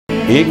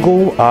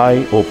Eagle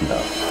Eye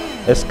Opener,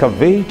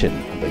 excavating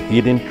the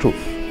hidden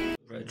truth.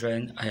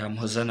 Brethren, I am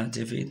Hosanna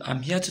David.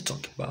 I'm here to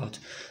talk about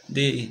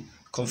the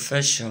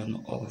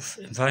confession of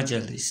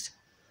evangelist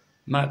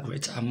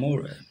Margret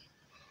Amure.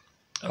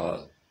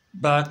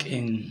 Back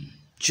in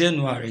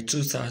January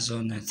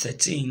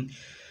 2013,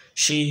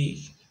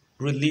 she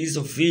released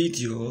a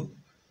video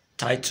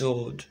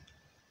titled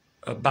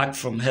Back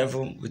from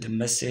Heaven with a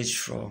message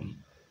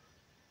from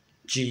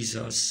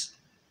Jesus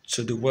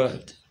to the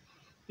world.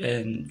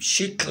 And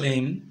she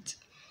claimed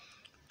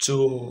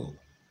to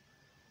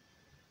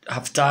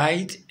have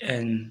died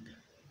and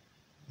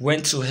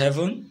went to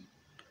heaven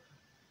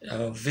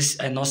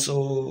and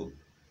also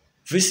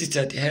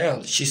visited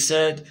hell. She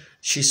said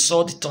she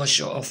saw the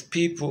torture of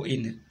people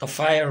in the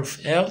fire of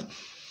hell,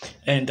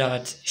 and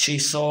that she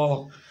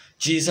saw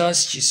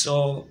Jesus, she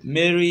saw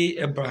Mary,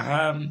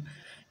 Abraham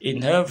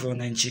in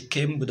heaven, and she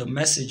came with a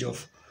message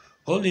of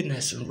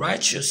holiness and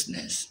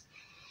righteousness.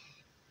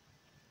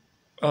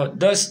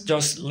 Let's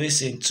just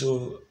listen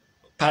to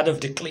part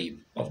of the clip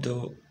of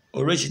the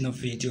original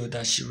video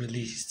that she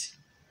released.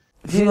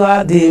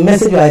 Viewer, the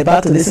message you are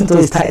about to listen to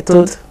is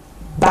titled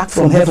Back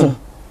from Heaven,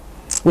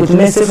 with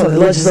message from the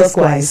Lord Jesus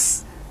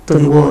Christ to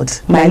the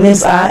world. My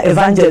names are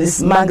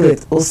Evangelist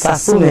Margret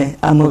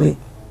Amure.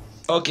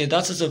 Okay,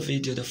 that is a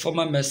video, the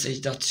former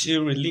message that she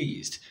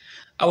released.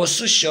 I was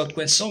so shocked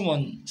when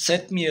someone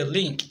sent me a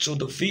link to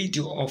the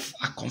video of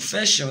a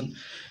confession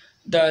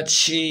that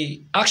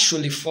she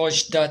actually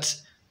forged that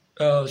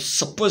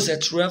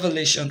supposed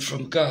revelation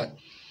from God.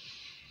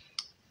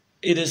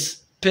 It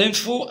is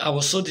painful. I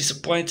was so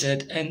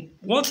disappointed. And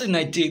one thing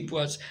I did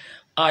was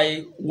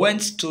I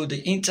went to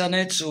the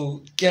internet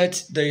to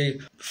get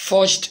the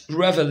forged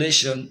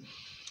revelation,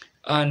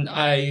 and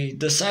I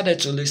decided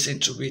to listen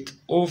to it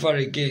over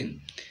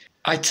again.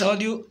 I tell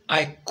you,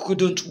 I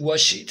couldn't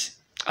watch it.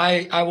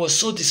 I was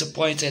so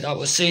disappointed. I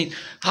was saying,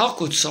 how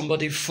could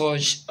somebody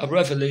forge a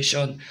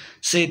revelation,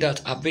 say that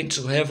I've been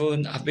to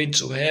heaven, I've been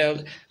to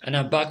hell, and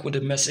I'm back with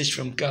a message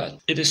from God?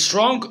 It is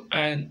strong,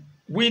 and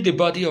we, the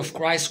body of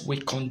Christ, we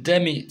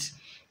condemn it.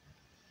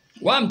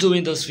 Why I'm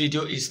doing this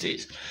video is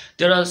this.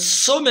 There are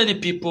so many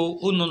people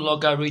who no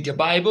longer read their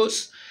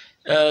Bibles.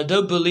 They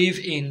believe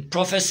in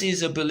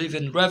prophecies, they believe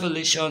in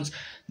revelations.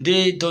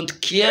 They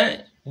don't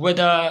care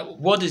whether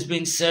what is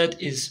being said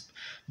is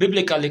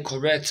biblically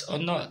correct or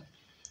not.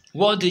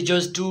 What they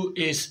just do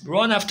is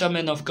run after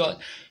men of God.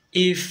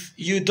 If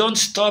you don't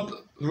stop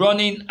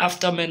running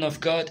after men of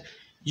God,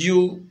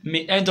 you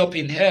may end up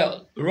in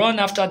hell. Run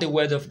after the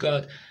word of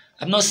God.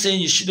 I'm not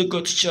saying you shouldn't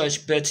go to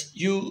church, but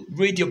you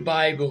read your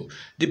Bible.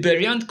 The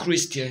Berean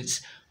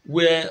Christians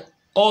were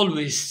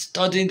always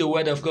studying the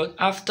word of God.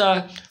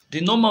 After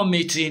the normal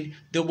meeting,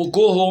 they will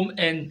go home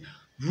and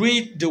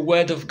read the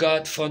word of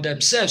God for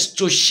themselves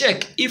to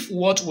check if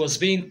what was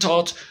being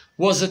taught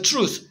was the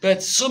truth.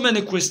 But so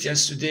many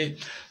Christians today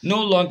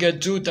no longer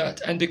do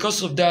that. And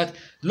because of that,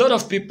 a lot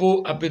of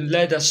people have been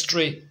led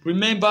astray.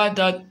 Remember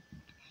that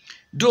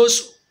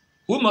those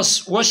who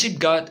must worship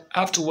God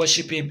have to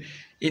worship Him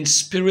in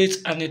spirit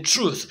and in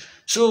truth.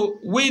 So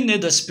we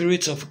need the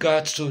Spirit of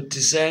God to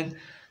discern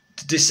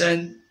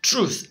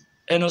truth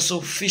and also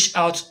fish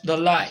out the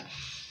lie.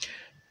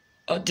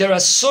 There are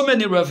so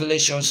many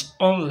revelations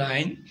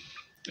online,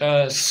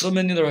 so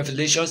many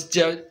revelations.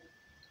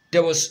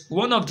 There was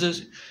one of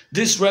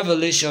these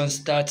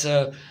revelations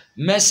that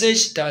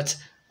message that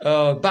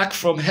back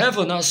from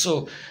heaven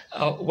also.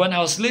 When I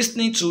was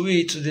listening to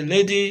it, to the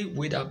lady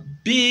with a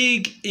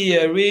big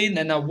earring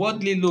and a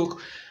worldly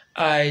look,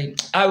 I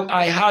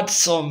had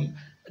some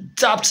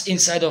doubts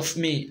inside of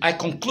me. I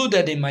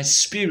concluded in my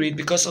spirit,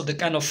 because of the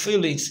kind of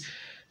feelings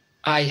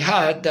I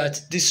had,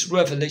 that this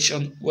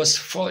revelation was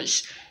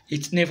forged.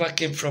 It never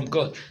came from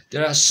God.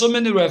 There are so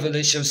many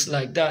revelations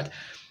like that.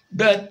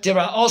 But there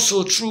are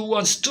also true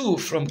ones too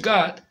from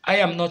God. I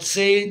am not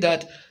saying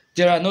that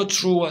there are no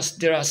true ones.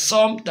 There are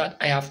some that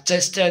I have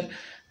tested,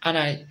 and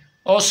I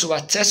also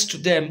attest to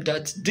them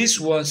that these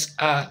ones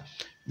are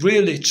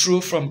really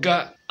true from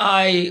God.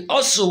 I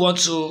also want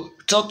to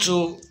talk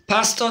to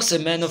pastors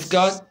and men of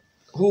God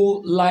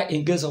who lie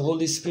against the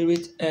Holy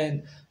Spirit,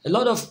 and a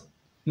lot of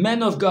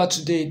men of God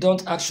today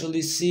don't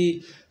actually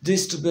see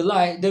this to be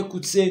lie. They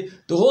could say,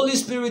 the Holy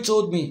Spirit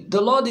told me,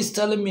 the Lord is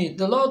telling me,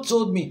 the Lord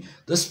told me,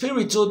 the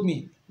Spirit told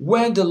me.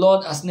 When the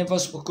Lord has never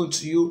spoken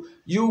to you,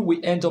 you will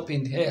end up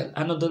in hell.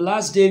 And on the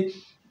last day,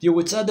 you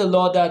will tell the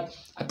Lord that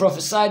I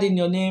prophesied in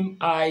your name,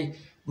 I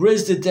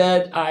raised the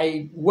dead,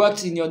 I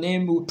worked in your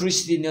name, we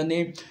preached in your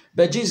name.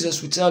 But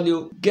Jesus will tell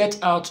you, get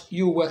out,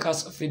 you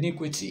workers of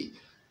iniquity.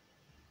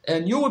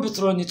 And you will be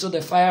thrown into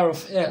the fire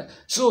of hell.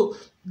 So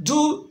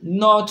do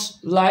not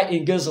lie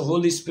against the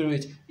Holy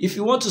Spirit. If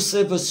you want to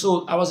save a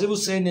soul, I was even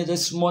saying it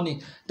this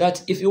morning,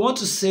 that if you want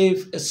to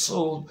save a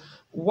soul,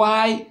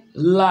 why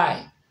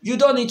lie? You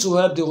don't need to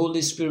help the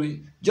Holy Spirit.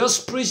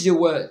 Just preach the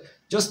word.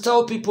 Just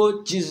tell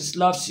people Jesus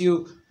loves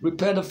you.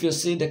 Repent of your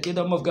sin. The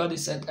kingdom of God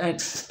is at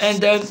hand.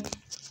 And then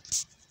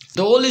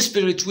the Holy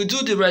Spirit will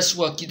do the rest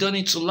work. You don't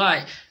need to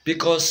lie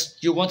because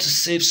you want to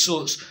save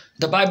souls.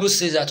 the Bible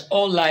says that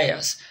all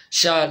liars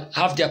shall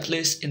have their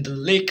place in the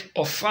lake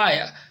of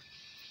fire.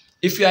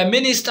 If you are a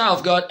minister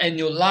of God and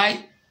you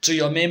lie to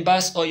your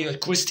members, or you're a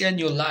Christian,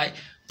 you lie,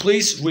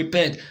 please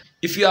repent.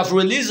 If you have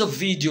released a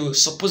video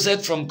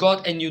supposed from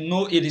God and you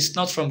know it is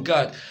not from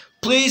God,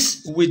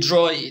 please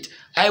withdraw it.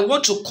 I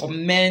want to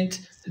commend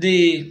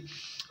the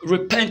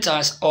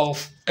repentance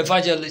of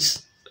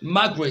evangelist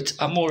Margret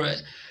Amure.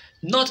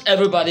 Not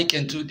everybody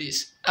can do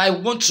this. I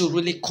want to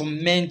really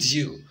commend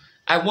you.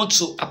 I want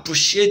to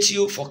appreciate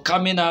you for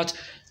coming out.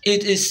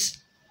 It is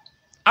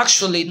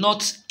actually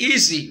not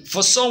easy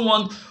for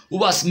someone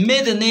who has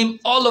made a name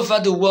all over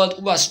the world,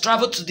 who has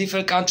traveled to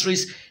different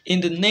countries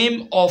in the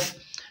name of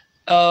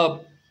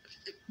having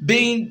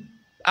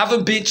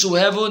been to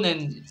heaven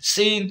and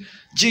seeing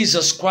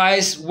Jesus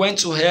Christ, went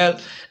to hell,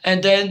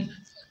 and then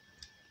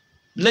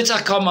later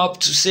come up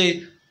to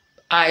say,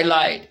 I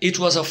lied. It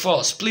was a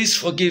farce. Please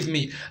forgive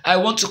me. I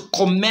want to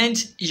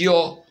commend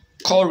your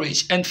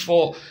courage and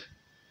for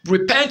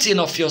repenting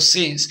of your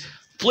sins.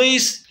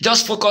 Please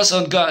just focus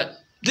on God.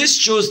 This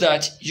shows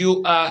that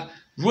you are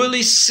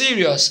really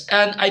serious,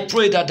 and I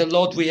pray that the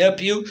Lord will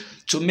help you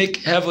to make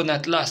heaven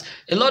at last.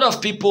 A lot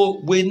of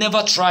people will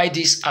never try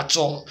this at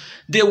all.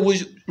 They will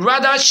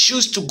rather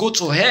choose to go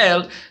to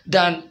hell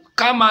than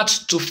come out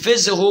to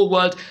face the whole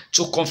world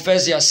to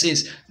confess their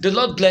sins. The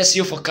Lord bless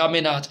you for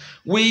coming out.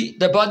 We,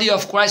 the body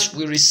of Christ,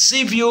 will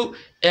receive you,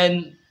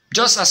 and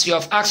just as you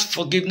have asked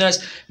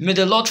forgiveness, may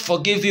the Lord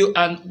forgive you,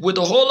 and with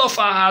the whole of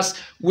our hearts,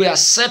 we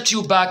accept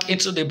you back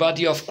into the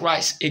body of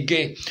Christ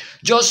again.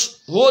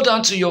 Just hold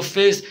on to your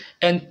faith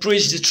and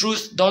preach the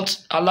truth.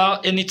 Don't allow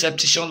any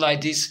temptation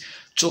like this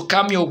to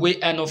come your way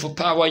and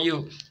overpower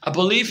you. I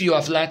believe you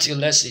have learned your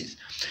lesson.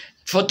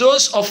 For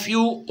those of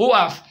you who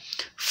have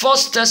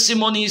false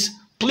testimonies,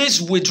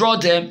 please withdraw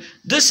them.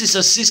 This is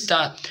a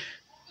sister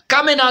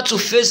coming out to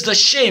face the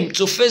shame,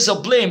 to face the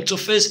blame, to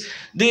face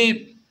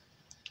the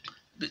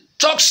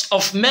talks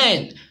of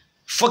men,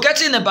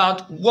 forgetting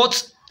about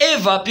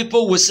whatever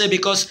people will say,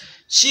 because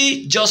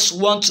she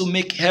just wants to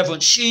make heaven.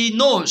 She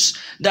knows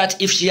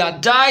that if she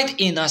had died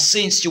in her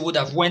sins, she would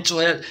have went to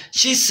hell.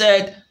 She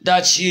said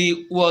that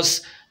she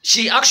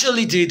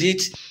actually did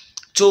it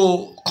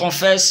to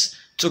confess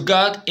to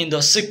God in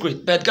the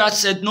secret. But God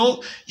said,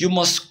 no, you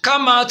must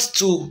come out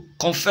to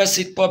confess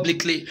it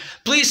publicly.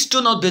 Please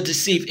do not be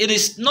deceived. It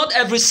is not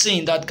every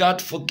sin that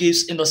God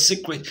forgives in the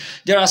secret.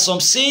 There are some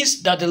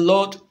sins that the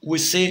Lord will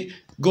say,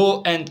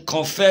 go and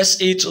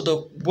confess it to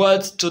the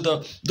world, to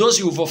those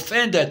you've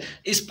offended.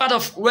 It's part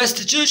of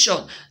restitution.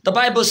 The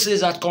Bible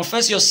says that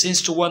confess your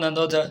sins to one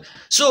another.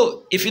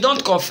 So if you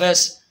don't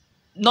confess,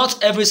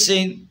 not every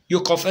sin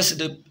you confess in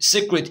the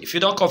secret. If you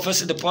don't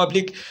confess in the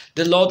public,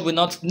 the Lord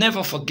will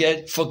never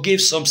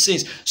forgive some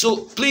sins. So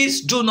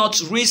please do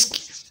not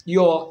risk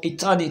your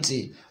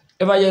eternity.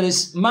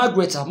 Evangelist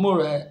Margret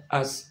Amure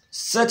has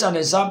set an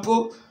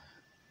example,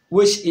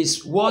 which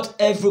is what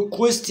every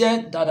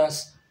Christian that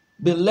has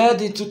been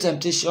led into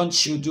temptation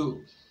should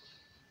do.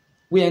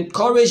 We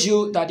encourage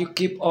you that you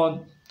keep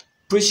on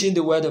preaching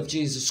the word of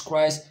Jesus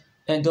Christ,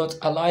 and don't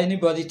allow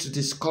anybody to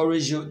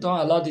discourage you. Don't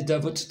allow the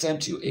devil to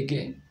tempt you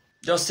again.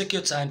 Just take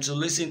your time to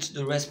listen to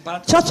the rest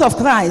part. Church of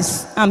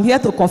Christ, I'm here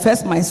to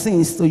confess my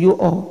sins to you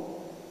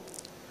all,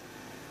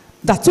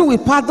 that you will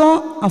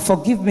pardon and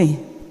forgive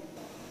me.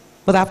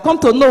 But I've come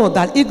to know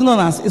that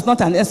ignorance is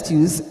not an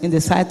excuse in the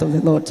sight of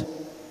the Lord.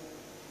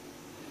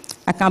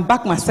 I can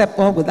back myself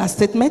up with that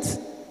statement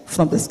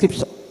from the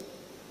scripture.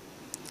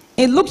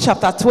 In Luke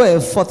chapter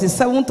 12,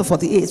 47 to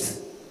 48,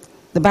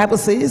 the Bible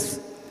says,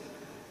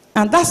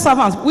 and that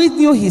servant which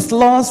knew his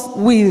Lord's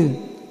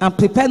will and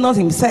prepared not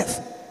himself,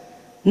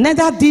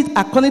 neither did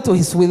according to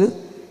his will,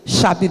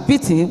 shall be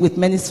beaten with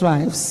many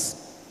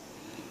stripes.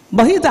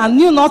 But he that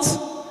knew not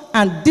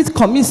and did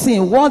commit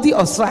sin worthy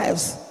of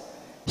stripes,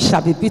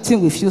 shall be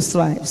beaten with few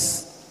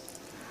stripes.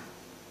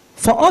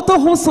 For unto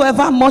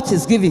whosoever much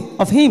is given,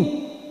 of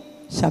him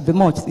shall be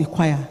much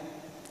required.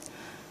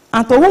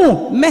 And to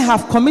whom may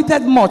have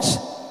committed much,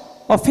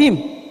 of him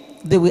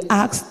they will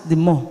ask the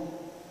more.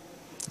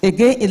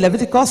 Again, in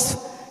Leviticus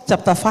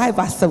chapter 5,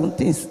 verse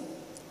 17,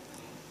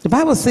 the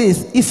Bible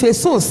says, if a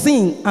soul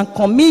sin and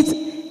commit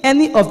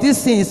any of these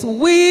sins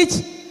which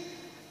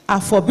are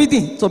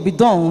forbidden to be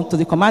done to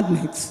the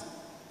commandments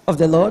of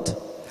the Lord,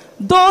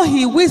 though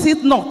he wills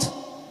it not,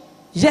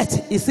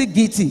 yet is he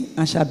guilty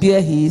and shall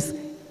bear his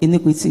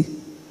iniquity.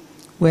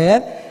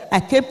 Well,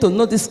 I came to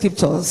know these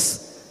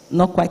scriptures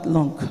not quite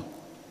long.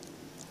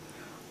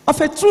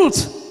 Of a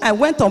truth, I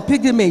went on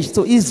pilgrimage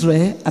to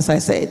Israel, as I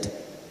said.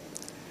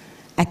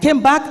 I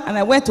came back and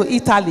I went to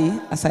Italy,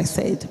 as I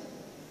said.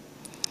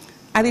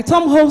 I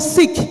returned home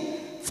sick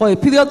for a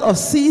period of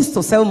 6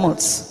 to 7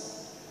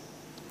 months.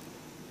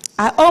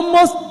 I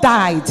almost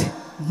died,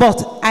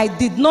 but I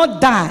did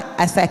not die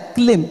as I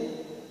claim.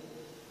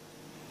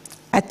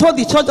 I told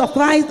the Church of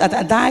Christ that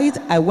I died,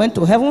 I went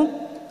to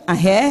heaven, and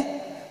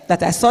here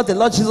that I saw the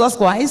Lord Jesus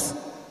Christ,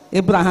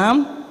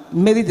 Abraham,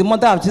 Mary, the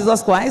mother of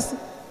Jesus Christ.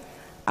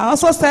 I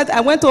also said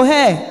I went to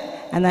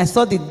hell, and I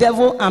saw the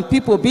devil and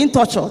people being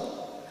tortured.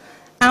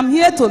 I'm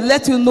here to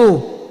let you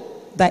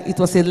know that it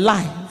was a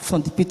lie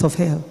from the pit of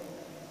hell.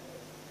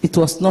 It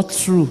was not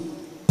true.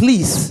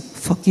 Please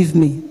forgive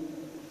me.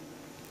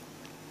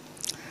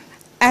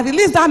 I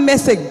released that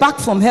message back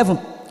from heaven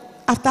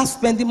after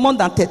spending more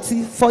than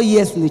 34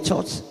 years in the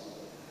church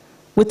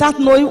without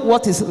knowing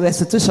what is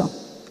restitution,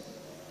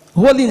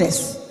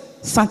 holiness,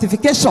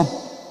 sanctification,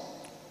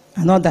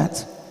 and all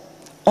that,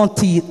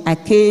 until I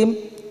came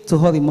to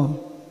Horimor.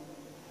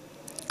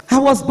 I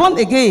was born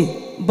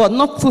again, but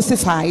not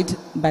crucified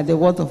by the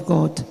word of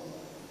God.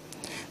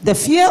 The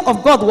fear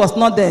of God was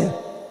not there.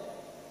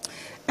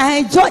 I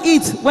enjoyed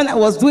it when I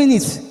was doing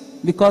it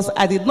because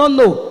I did not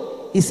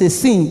know it's a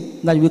sin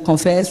that you will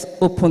confess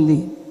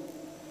openly.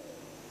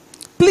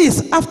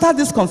 Please, after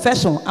this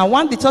confession, I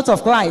want the Church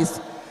of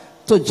Christ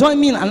to join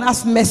me and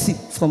ask mercy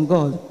from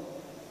God.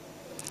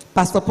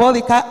 Pastor Paul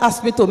Ricard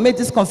asked me to make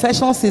this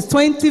confession since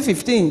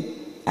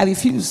 2015. I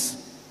refused.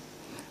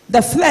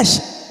 The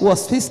flesh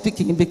was still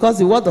speaking because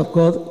the word of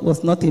God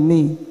was not in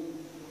me.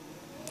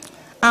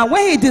 And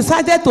when he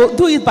decided to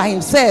do it by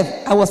himself,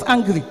 I was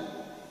angry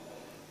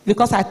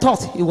because I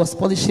thought he was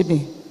punishing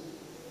me.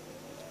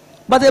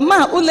 But the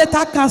man who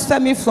later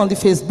canceled me from the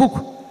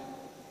Facebook,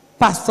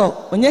 Pastor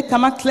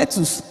Onyekama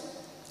Cletus,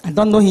 I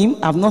don't know him,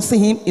 I've not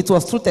seen him, it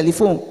was through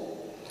telephone,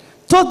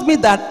 told me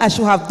that I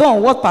should have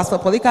done what Pastor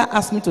Polika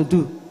asked me to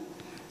do,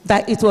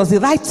 that it was the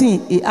right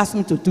thing he asked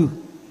me to do.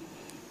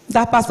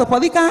 That Pastor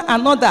Polika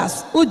and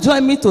others who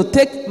joined me to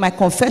take my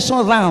confession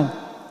round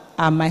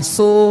are my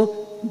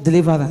sole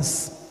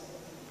deliverers.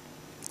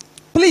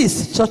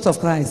 Please, Church of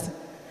Christ,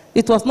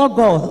 it was not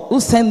God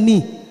who sent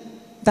me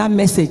that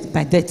message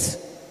by death,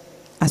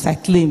 as I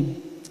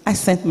claim. I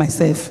sent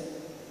myself.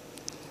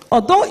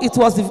 Although it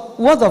was the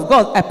word of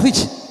God I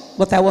preached,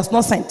 but I was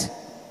not sent.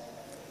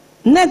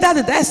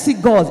 Neither did I see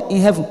God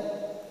in heaven.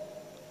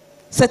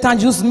 Satan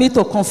used me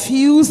to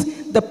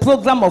confuse the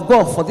program of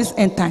God for this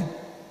end time.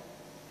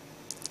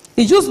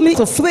 He used me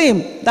to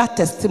frame that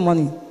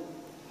testimony,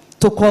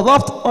 to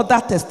corrupt other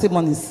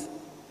testimonies.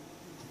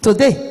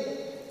 Today,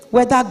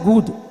 whether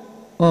good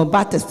or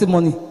bad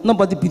testimony,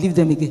 nobody believed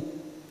them again.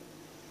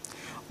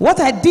 What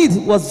I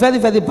did was very,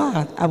 very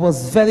bad. I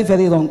was very,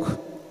 very wrong.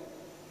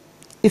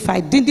 If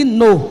I didn't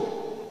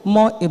know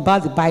more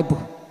about the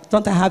Bible,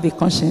 don't I have a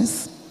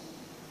conscience?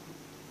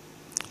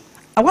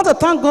 I want to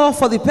thank God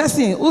for the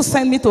person who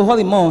sent me to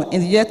Horimor in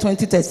the year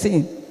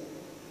 2013.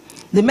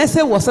 The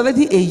message was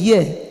already a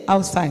year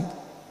outside.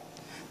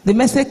 The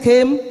message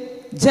came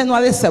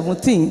January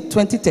 17,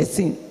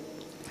 2013.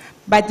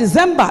 By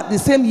December the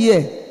same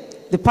year,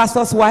 the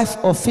pastor's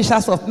wife,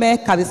 officials of Mere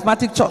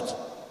Charismatic Church,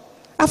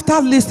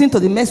 after listening to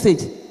the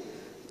message,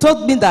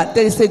 told me that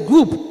there is a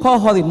group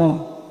called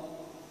Horimor.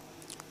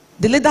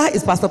 The leader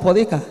is Pastor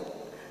Porika.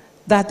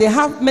 That they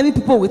have many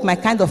people with my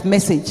kind of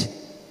message.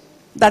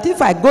 That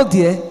if I go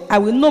there, I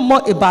will know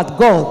more about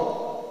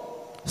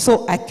God.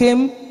 So I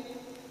came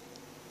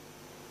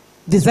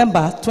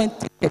December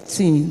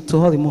 2013 to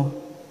Horimor.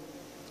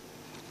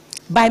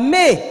 By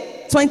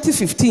May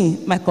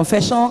 2015, my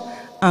confession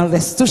and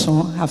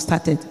restitution have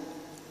started.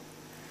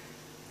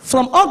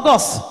 From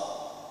August,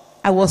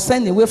 I was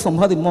sent away from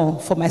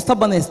Horimor for my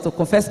stubbornness to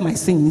confess my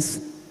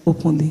sins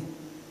openly.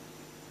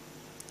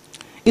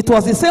 It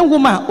was the same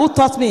woman who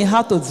taught me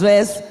how to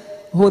dress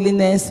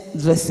holiness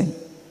dressing.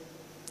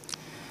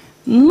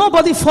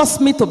 Nobody forced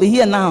me to be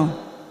here now.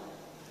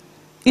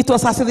 It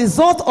was as a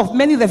result of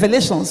many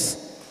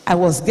revelations I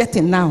was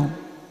getting now.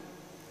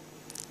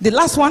 The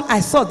last one I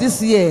saw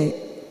this year,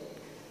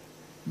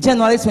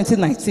 January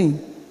 2019.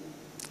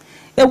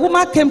 A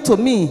woman came to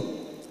me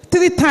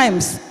 3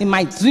 times in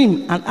my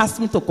dream and asked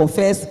me to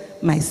confess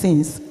my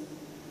sins.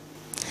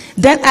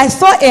 Then I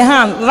saw a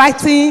hand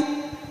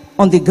writing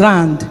on the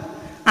ground,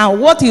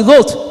 and what he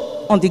wrote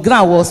on the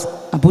ground was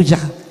Abuja.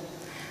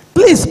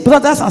 Please,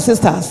 brothers and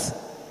sisters,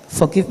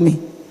 forgive me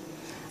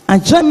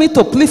and join me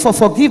to plead for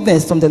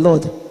forgiveness from the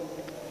Lord.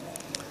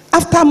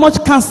 After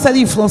much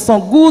counseling from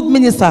some good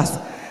ministers,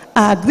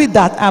 I agreed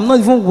that I'm not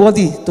even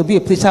worthy to be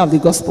a preacher of the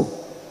gospel,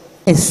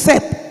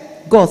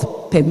 except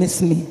God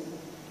permits me.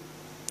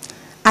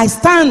 I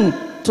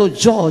stand to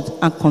judge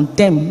and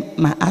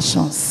condemn my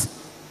actions.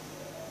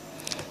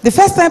 The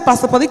first time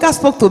Pastor Polika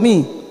spoke to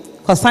me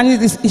concerning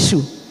this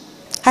issue,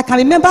 I can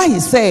remember he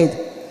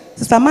said,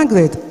 Sister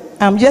Margaret,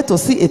 I'm here to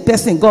see a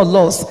person God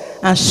loves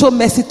and show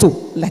mercy to,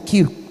 like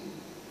you.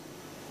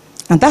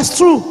 And that's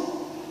true.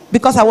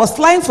 Because I was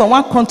flying from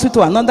one country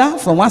to another,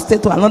 from one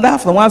state to another,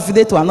 from one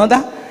village to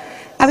another.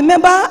 I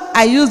remember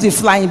I used the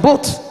flying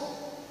boat.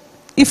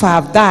 If I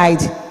have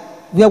died,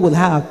 where would I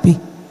have been?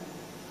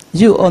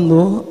 You all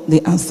know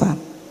the answer.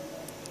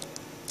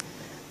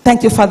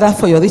 Thank you, Father,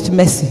 for your rich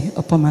mercy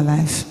upon my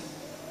life.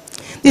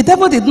 The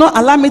devil did not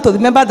allow me to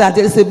remember that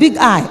there is a big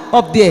eye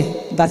up there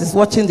that is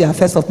watching the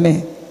affairs of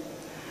men.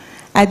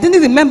 I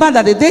didn't remember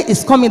that the day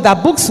is coming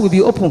that books will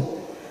be opened.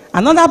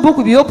 Another book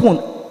will be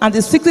opened, and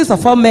the secrets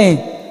of all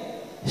men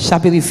shall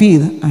be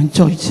revealed and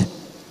judged.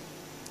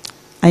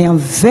 I am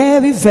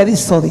very, very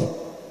sorry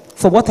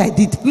for what I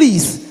did.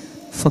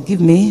 Please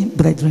forgive me,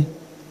 brethren.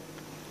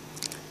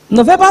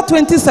 November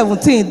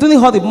 2017, during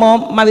Holy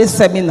Mom Marriage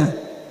Seminar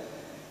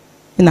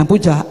in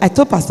Abuja, I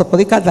told Pastor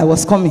Polika that I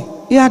was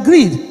coming. He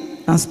agreed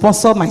and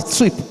sponsored my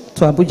trip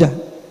to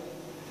Abuja.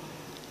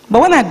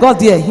 But when I got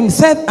there,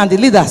 himself and the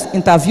leaders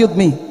interviewed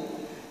me.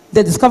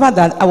 They discovered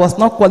that I was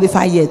not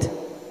qualified yet.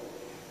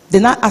 They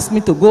now asked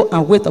me to go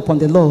and wait upon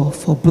the Lord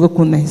for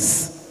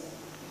brokenness.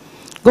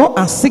 Go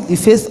and seek the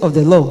face of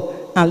the Lord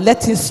and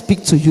let him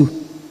speak to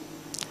you.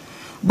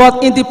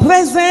 But in the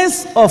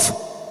presence of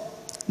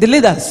the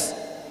leaders,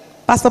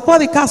 Pastor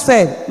Polika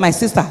said, my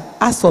sister,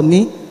 as for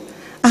me,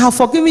 I have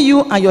forgiven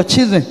you and your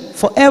children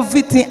for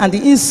everything and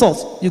the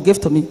insult you gave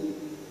to me.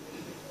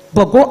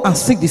 But go and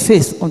seek the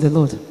face of the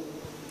Lord.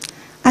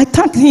 I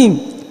thanked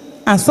him,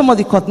 and some of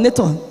the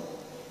coordinators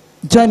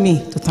joined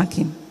me to thank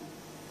him.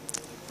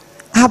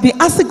 I have been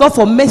asking God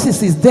for mercy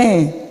since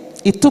then.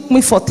 It took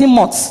me 14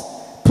 months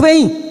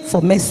praying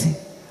for mercy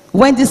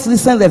when this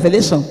recent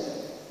revelation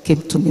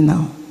came to me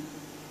now,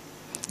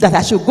 that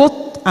I should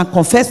go and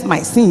confess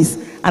my sins,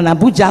 and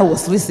Abuja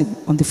was risen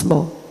on the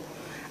floor.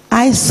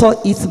 I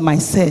saw it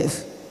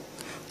myself,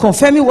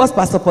 confirming what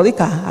Pastor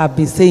Polika had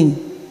been saying.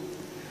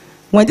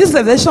 When this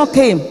revelation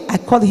came, I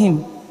called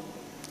him.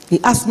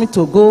 He asked me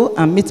to go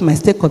and meet my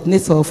state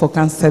coordinator for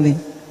counseling.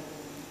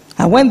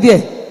 I went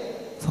there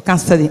for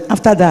counseling.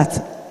 After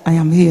that, I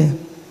am here.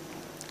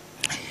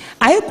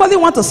 I equally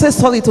want to say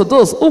sorry to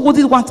those who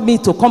wouldn't want me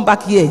to come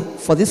back here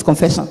for this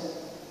confession.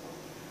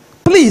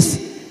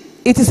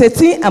 Please, it is a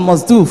thing I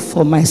must do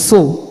for my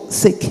soul's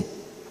sake.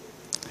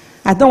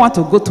 I don't want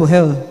to go to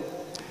hell.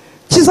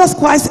 Jesus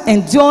Christ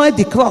endured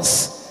the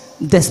cross,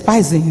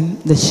 despising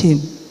the shame.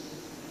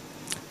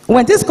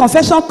 When this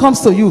confession comes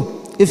to you,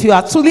 if you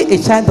are truly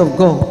a child of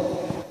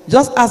God,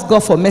 just ask God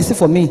for mercy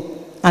for me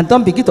and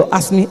don't begin to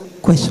ask me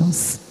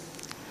questions.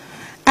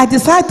 I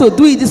decided to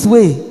do it this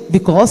way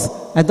because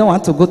I don't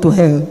want to go to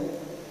hell.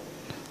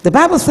 The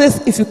Bible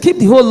says if you keep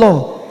the whole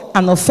law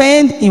and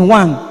offend in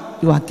one,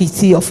 you are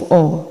guilty of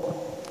all.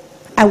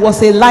 I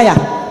was a liar.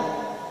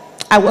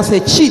 I was a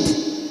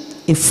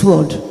cheat, a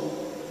fraud.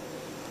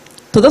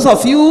 To those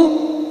of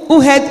you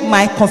who heard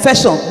my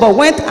confession but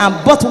went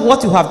and bought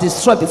what you have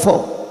destroyed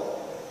before,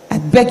 I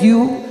beg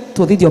you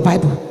to read your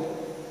Bible.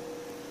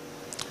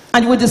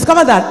 And you will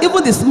discover that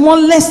even the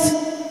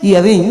smallest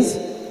earrings,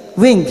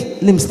 ring,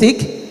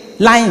 lipstick,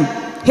 lying,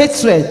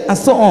 hatred, and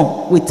so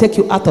on will take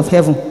you out of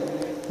heaven.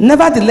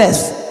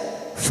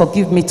 Nevertheless,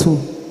 forgive me too.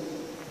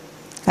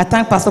 I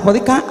thank Pastor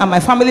Polika and my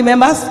family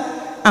members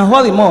and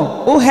Holy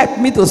Mom who helped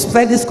me to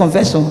spread this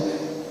confession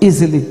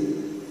easily.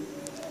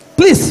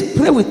 Please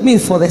pray with me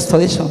for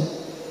restoration.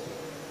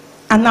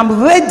 And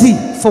I'm ready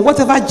for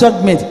whatever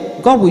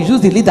judgment God will use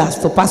the leaders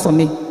to pass on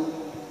me.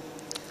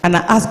 And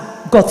I ask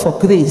God for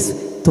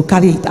grace to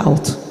carry it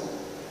out.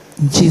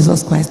 In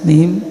Jesus Christ's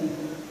name,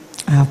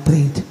 I have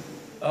prayed.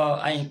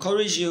 I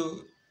encourage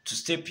you to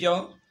stay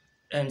pure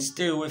and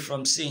stay away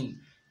from sin.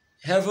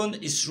 Heaven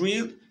is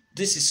real.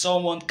 This is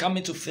someone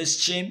coming to face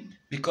shame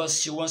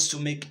because she wants to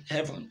make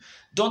heaven.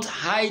 Don't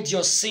hide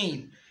your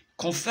sin.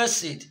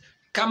 Confess it.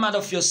 Come out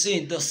of your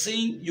sin. The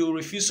sin you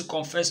refuse to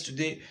confess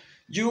today,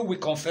 you will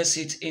confess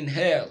it in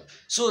hell.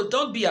 So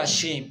don't be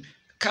ashamed.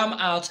 Come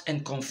out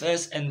and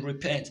confess and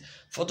repent.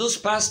 For those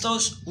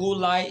pastors who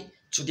lie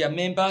to their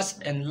members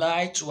and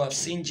lie to have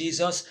seen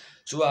Jesus,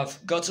 to have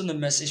gotten a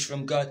message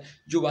from God,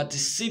 you are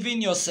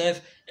deceiving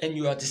yourself and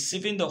you are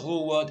deceiving the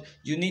whole world.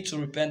 You need to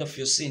repent of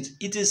your sins.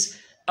 It is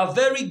a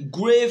very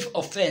grave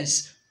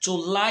offense to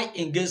lie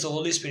against the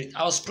Holy Spirit.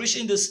 I was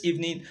preaching this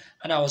evening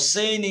and I was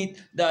saying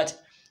it that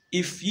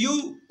if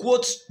you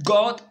quote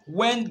God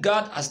when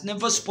God has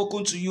never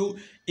spoken to you,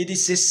 it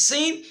is a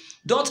sin.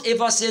 Don't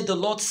ever say the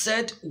Lord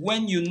said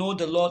when you know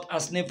the Lord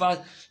has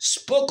never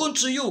spoken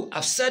to you.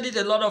 I've said it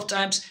a lot of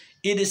times.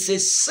 It is a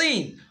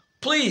sin.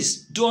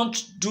 Please don't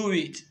do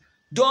it.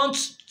 Don't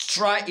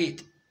try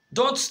it.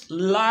 Don't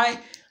lie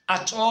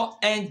at all.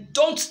 And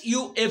don't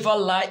you ever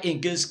lie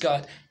against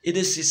God. It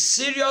is a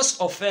serious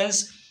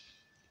offense.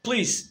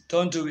 Please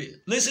don't do it.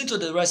 Listen to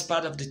the rest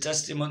part of the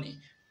testimony.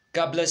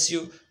 God bless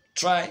you.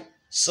 Try,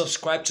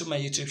 subscribe to my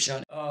YouTube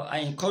channel. I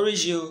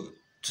encourage you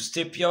to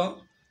stay pure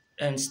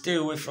and stay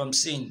away from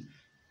sin.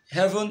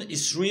 Heaven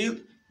is real.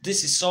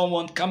 This is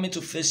someone coming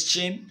to face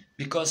shame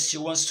because she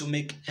wants to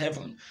make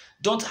heaven.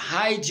 Don't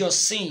hide your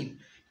sin.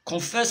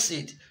 Confess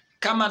it.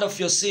 Come out of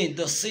your sin.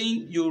 The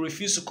sin you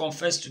refuse to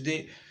confess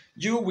today,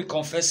 you will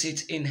confess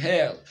it in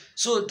hell.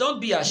 So don't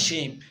be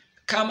ashamed.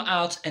 Come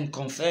out and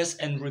confess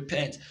and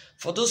repent.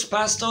 For those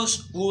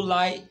pastors who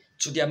lie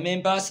to their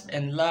members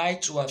and lie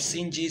to have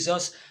seen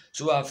Jesus,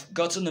 to have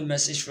gotten a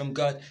message from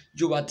God,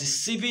 you are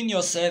deceiving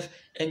yourself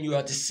and you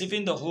are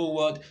deceiving the whole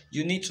world.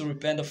 You need to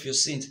repent of your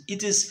sins.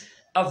 It is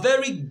a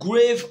very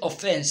grave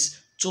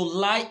offense to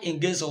lie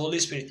against the Holy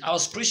Spirit. I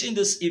was preaching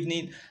this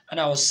evening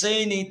and I was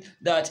saying it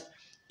that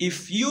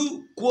if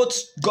you quote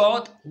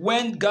God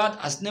when God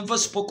has never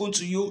spoken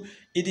to you,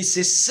 it is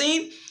a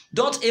sin.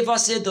 Don't ever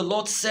say the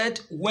Lord said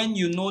when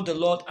you know the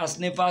Lord has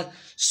never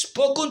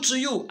spoken to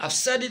you. I've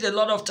said it a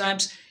lot of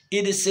times.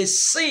 It is a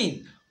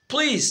sin.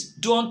 Please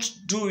don't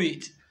do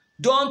it.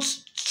 Don't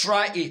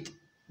try it.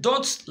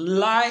 Don't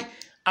lie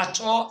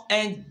at all,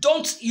 and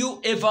don't you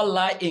ever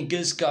lie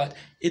against God.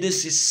 It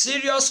is a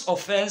serious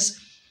offense.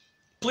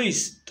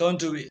 Please don't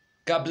do it.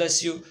 God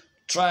bless you.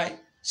 Try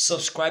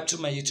subscribe to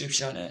my YouTube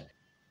channel.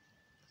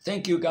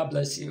 Thank you. God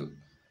bless you.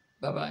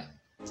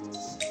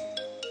 Bye-bye.